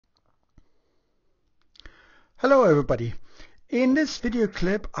Hello everybody. In this video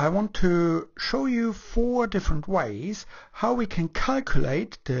clip I want to show you 4 different ways how we can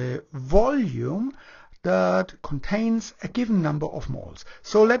calculate the volume that contains a given number of moles.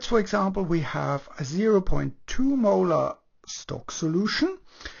 So let's, for example, we have a 0.2 molar stock solution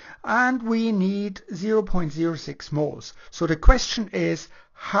and we need 0.06 moles. So the question is,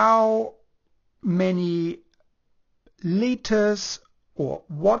 how many liters or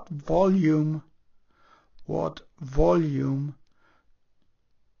what volume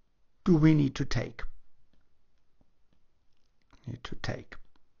do we need to take?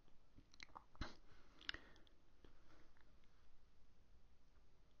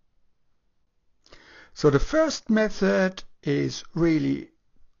 So the first method is really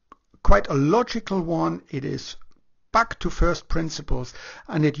quite a logical one. It is back to first principles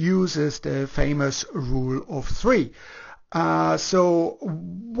and it uses the famous rule of 3. So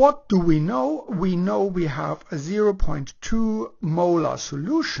what do we know? We know we have a 0.2 molar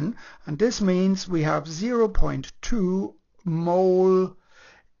solution, and this means we have 0.2 mole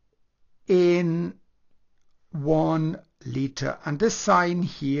in 1 liter. And this sign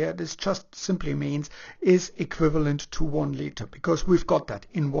here, this just simply means is equivalent to 1 liter, because we've got that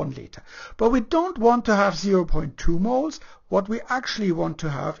in 1 liter. But we don't want to have 0.2 moles. What we actually want to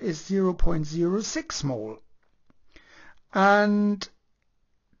have is 0.06 mole. And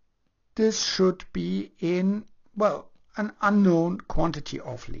this should be in, well, an unknown quantity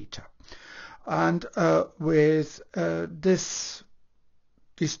of liter. And with these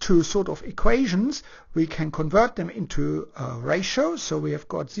two sort of equations, we can convert them into a ratio. So we have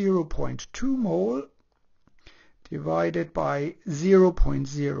got 0.2 mole divided by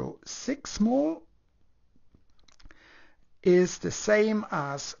 0.06 mole is the same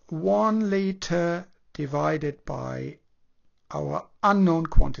as 1 liter divided by our unknown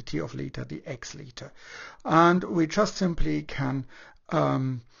quantity of liter, the x liter. And we just simply can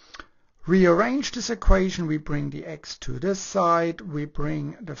rearrange this equation. We bring the x to this side, we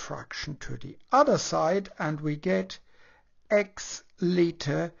bring the fraction to the other side, and we get x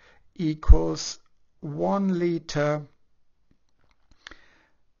liter equals 1 liter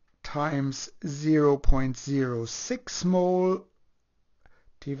times 0.06 mole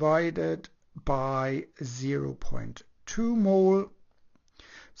divided by 0.2 mole.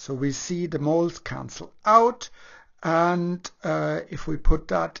 So we see the moles cancel out, and if we put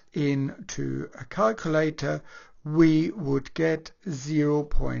that into a calculator, we would get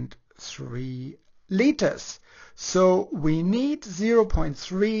 0.3 liters. So we need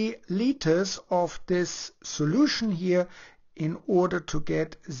 0.3 liters of this solution here in order to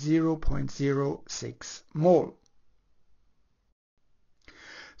get 0.06 mole.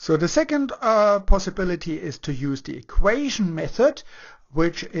 So the second possibility is to use the equation method,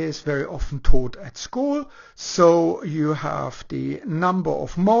 which is very often taught at school. So you have the number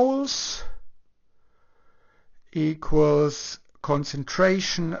of moles equals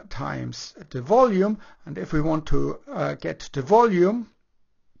concentration times the volume. And if we want to get the volume,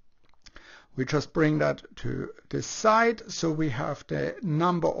 we just bring that to this side. So we have the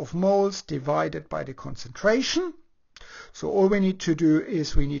number of moles divided by the concentration. So all we need to do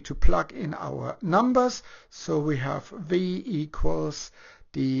is we need to plug in our numbers. So we have V equals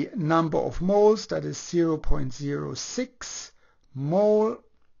the number of moles, that is 0.06 mole,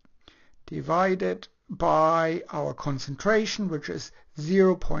 divided by our concentration, which is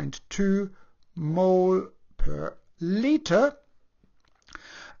 0.2 mole per liter.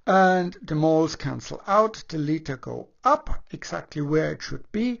 And the moles cancel out, the liter go up exactly where it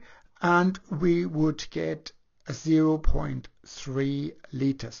should be, and we would get 0.3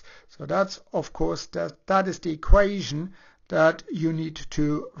 liters. So that's, of course, that is the equation that you need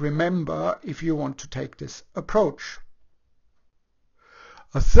to remember if you want to take this approach.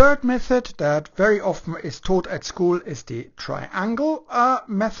 A third method that very often is taught at school is the triangle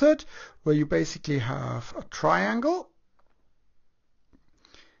method, where you basically have a triangle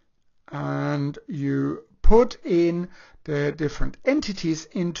and you put in the different entities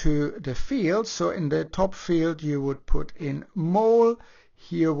into the field. So in the top field you would put in mole,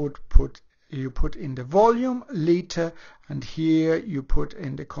 here you put in the volume, liter, and here you put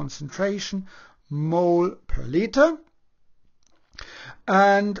in the concentration, mole per liter.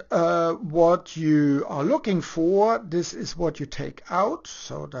 And what you are looking for, this is what you take out.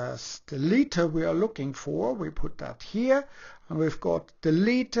 So that's the liter we are looking for. We put that here. And we've got the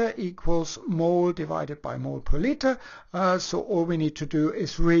liter equals mole divided by mole per liter. So all we need to do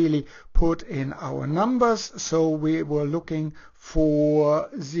is really put in our numbers. So we were looking for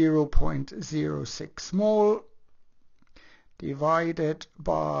 0.06 mole divided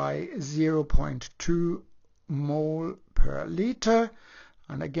by 0.2 mole per liter.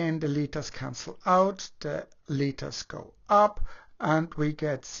 And again, the liters cancel out, the liters go up, and we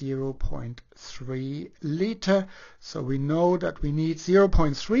get 0.3 liter. So we know that we need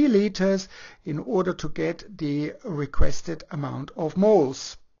 0.3 liters in order to get the requested amount of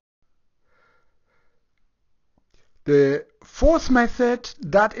moles. The fourth method,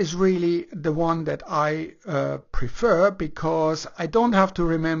 that is really the one that I prefer, because I don't have to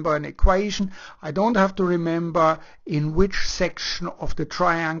remember an equation. I don't have to remember in which section of the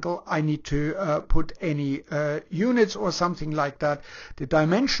triangle I need to put any units or something like that. The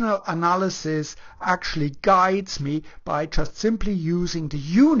dimensional analysis actually guides me by just simply using the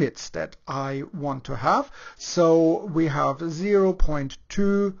units that I want to have. So we have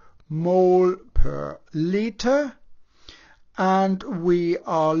 0.2 mole per liter. And we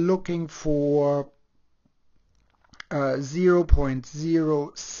are looking for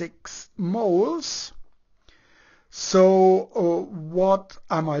 0.06 moles. So what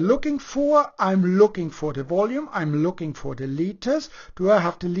am I looking for? I'm looking for the volume. I'm looking for the liters. Do I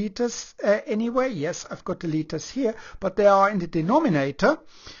have the liters anyway? Yes, I've got the liters here, but they are in the denominator.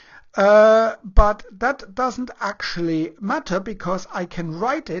 But that doesn't actually matter, because I can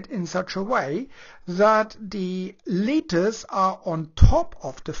write it in such a way that the liters are on top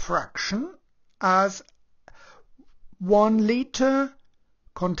of the fraction, as 1 liter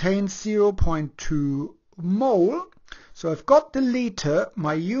contains 0.2 mole. So I've got the liter,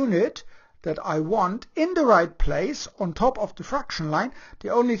 my unit that I want, in the right place on top of the fraction line. The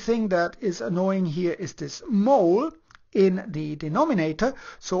only thing that is annoying here is this mole in the denominator.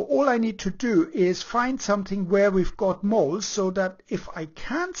 So all I need to do is find something where we've got moles, so that if I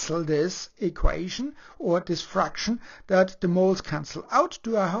cancel this equation or this fraction, that the moles cancel out.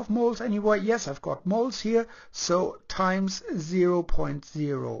 Do I have moles anywhere? Yes, I've got moles here. So times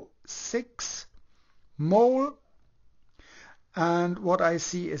 0.06 mole. And what I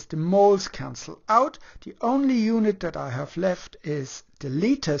see is the moles cancel out. The only unit that I have left is the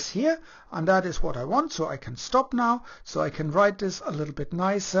liters here, and that is what I want. So I can stop now. So I can write this a little bit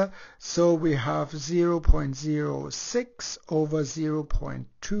nicer. So we have 0.06 over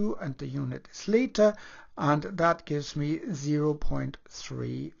 0.2, and the unit is liter, and that gives me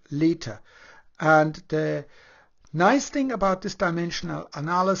 0.3 liter. And the nice thing about this dimensional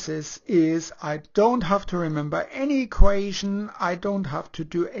analysis is I don't have to remember any equation. I don't have to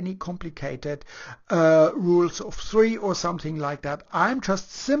do any complicated rules of 3 or something like that. I'm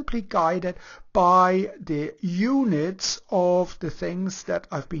just simply guided by the units of the things that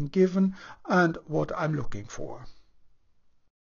I've been given and what I'm looking for.